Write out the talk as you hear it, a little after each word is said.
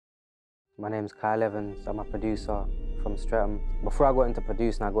My name's Kyle Evans. I'm a producer from Streatham. Before I got into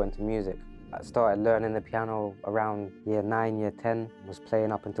producing, I got into music. I started learning the piano around year 9, year 10. Was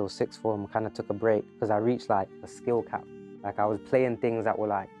playing up until sixth form, kind of took a break because I reached like a skill cap. Like I was playing things that were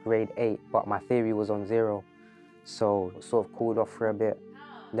like grade 8, but my theory was on 0. So sort of cooled off for a bit.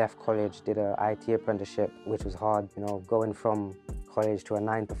 Left college, did an IT apprenticeship, which was hard, you know, going from college to a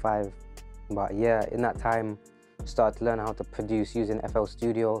 9 to 5. But yeah, in that time, started to learn how to produce using FL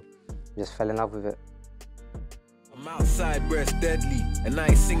Studio. Just fell in love with it. I'm outside where it's deadly, and I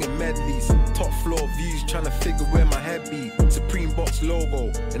ain't singing medleys. Top floor views, trying to figure where my head be. Supreme Box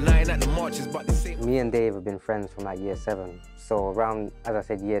logo, and I ain't at the marches, but the same. Me and Dave have been friends from like year 7. So around, as I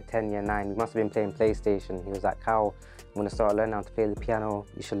said, year 10, year 9, we must have been playing PlayStation. He was like, Kyle, I'm gonna start learning how to play the piano.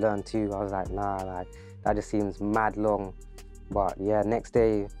 You should learn too. I was like, nah, like that just seems mad long. But yeah, next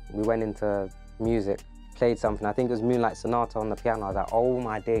day we went into music, played something. I think it was Moonlight Sonata on the piano. I was like, oh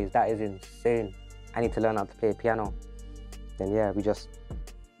my days, that is insane. I need to learn how to play piano. Then yeah, we just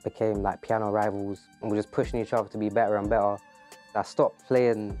became like piano rivals and we're just pushing each other to be better and better. I stopped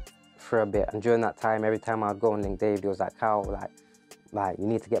playing for a bit, and during that time, every time I'd go and link Dave, he was like, Kyle, like you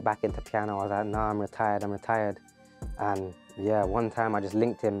need to get back into piano. I was like, nah, I'm retired. And yeah, one time I just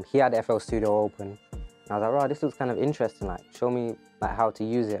linked him. He had FL Studio open. And I was like, right, this looks kind of interesting. Like, show me like how to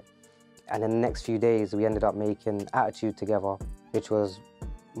use it. And in the next few days, we ended up making Attitude together, which was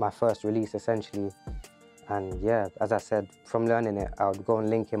my first release essentially. And yeah, as I said, from learning it, I would go and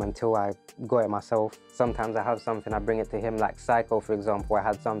link him until I got it myself. Sometimes I have something, I bring it to him, like Psycho, for example. I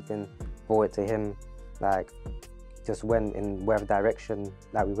had something, brought it to him, like just went in whatever direction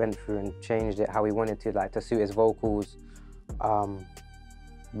that we went through and changed it how we wanted to, like to suit his vocals.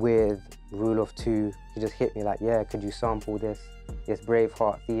 With Rule of 2, he just hit me like, yeah, could you sample this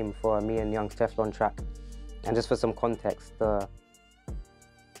Braveheart theme for me and Youngs Teflon track? And just for some context,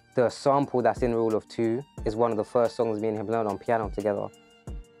 the sample that's in Rule of 2 is one of the first songs me and him learned on piano together.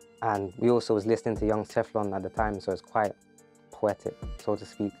 And we also was listening to Youngs Teflon at the time, so it's quite poetic, so to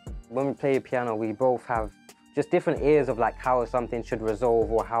speak. When we play piano, we both have just different ears of like how something should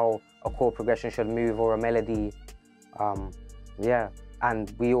resolve or how a chord progression should move or a melody. Yeah,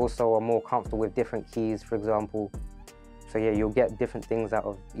 and we also are more comfortable with different keys, for example. So yeah, you'll get different things out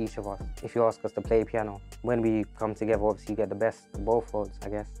of each of us if you ask us to play piano. When we come together, obviously you get the best of both worlds, I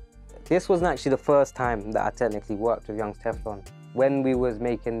guess. This wasn't actually the first time that I technically worked with Youngs Teflon. When we was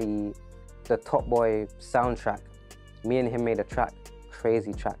making the Top Boy soundtrack, me and him made a track,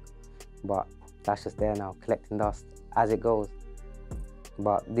 crazy track, but that's just there now, collecting dust as it goes.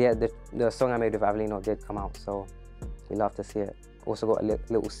 But yeah, the song I made with Avelino did come out, so we love to see it. Also got a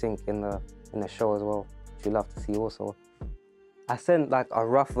little sync in the show as well, which we love to see also. I sent like a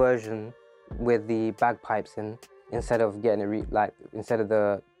rough version with the bagpipes in, instead of getting it instead of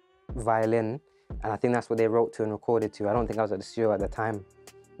the violin, and I think that's what they wrote to and recorded to. I don't think I was at the studio at the time,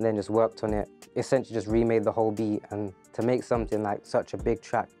 and then just worked on it. Essentially just remade the whole beat, and to make something like such a big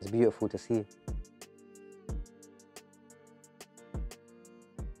track is beautiful to see.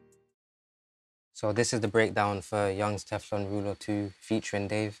 So this is the breakdown for Youngs Teflon Rule of 2 featuring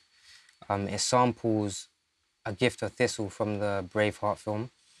Dave. It samples A Gift of Thistle from the Braveheart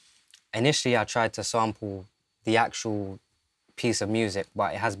film. Initially, I tried to sample the actual piece of music,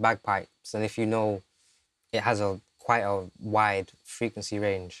 but it has bagpipes, and if you know, it has quite a wide frequency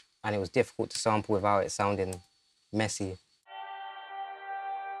range, and it was difficult to sample without it sounding messy.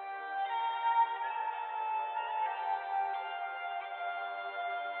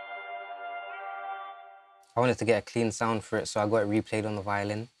 I wanted to get a clean sound for it, so I got it replayed on the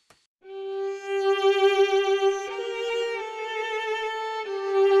violin.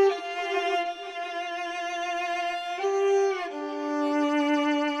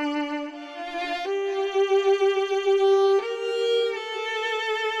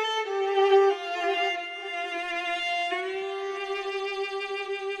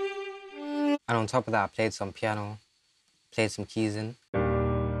 And on top of that, I played some piano, played some keys in.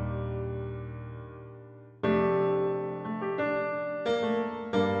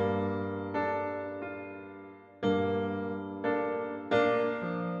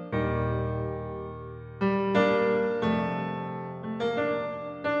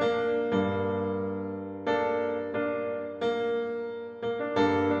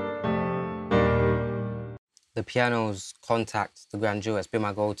 The piano's Contact, the Grandeur, it's been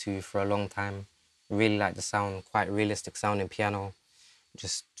my go-to for a long time. Really like the sound, quite realistic sounding piano.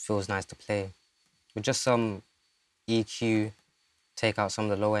 Just feels nice to play. With just some EQ, take out some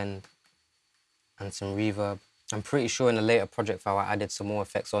of the low end, and some reverb. I'm pretty sure in a later project file I added some more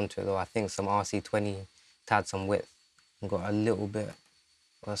effects onto it though. I think some RC20 to add some width and got a little bit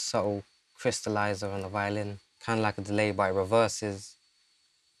of a subtle crystallizer on the violin, kind of like a delay, but it reverses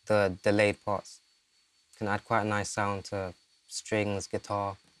the delayed parts. Can add quite a nice sound to strings,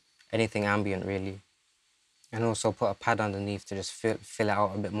 guitar, anything ambient really. And also put a pad underneath to just fill it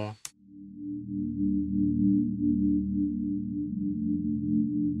out a bit more.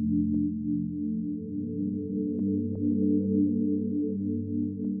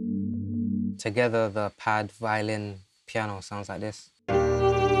 Together, the pad, violin, piano sounds like this.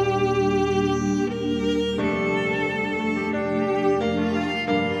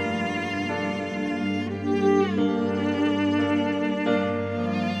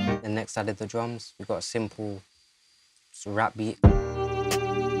 And next I did the drums. We got a simple rap beat.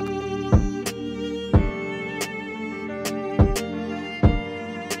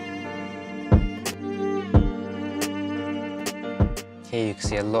 Here you can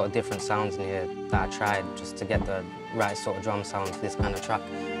see a lot of different sounds in here that I tried just to get the right sort of drum sound for this kind of track.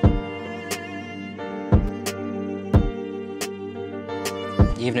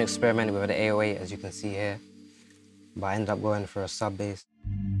 Even experimented with the 808, as you can see here, but I ended up going for a sub bass.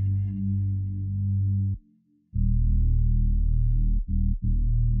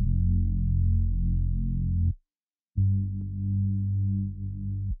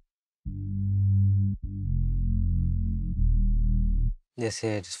 This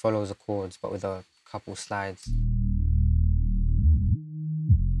here just follows the chords, but with a couple slides.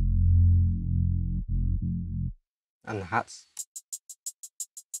 And the hats.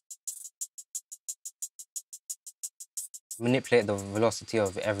 Manipulate the velocity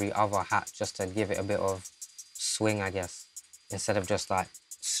of every other hat just to give it a bit of swing, I guess, instead of just like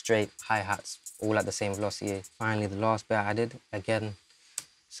straight hi-hats all at the same velocity. Finally, the last bit I added, again,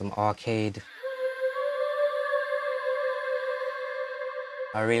 some arcade.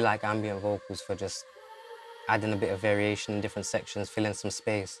 I really like ambient vocals for just adding a bit of variation in different sections, filling some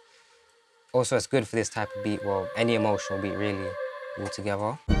space. Also, it's good for this type of beat, well, any emotional beat really,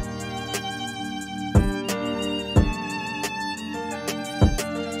 altogether.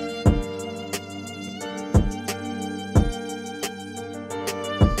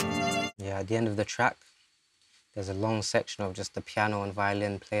 Yeah, at the end of the track, there's a long section of just the piano and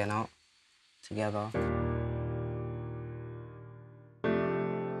violin playing out together.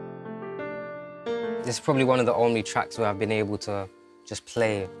 This is probably one of the only tracks where I've been able to just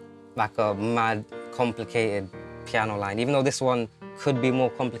play like a mad, complicated piano line. Even though this one could be more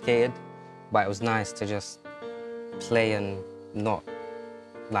complicated, but it was nice to just play and not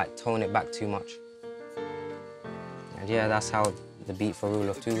like tone it back too much. And yeah, that's how the beat for Rule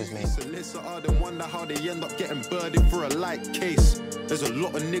of Two was made. Wonder how they end up getting birded for a light case. There's a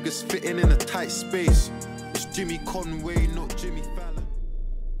lot of niggas fitting in a tight space. It's Jimmy Conway, not Jimmy Fallon.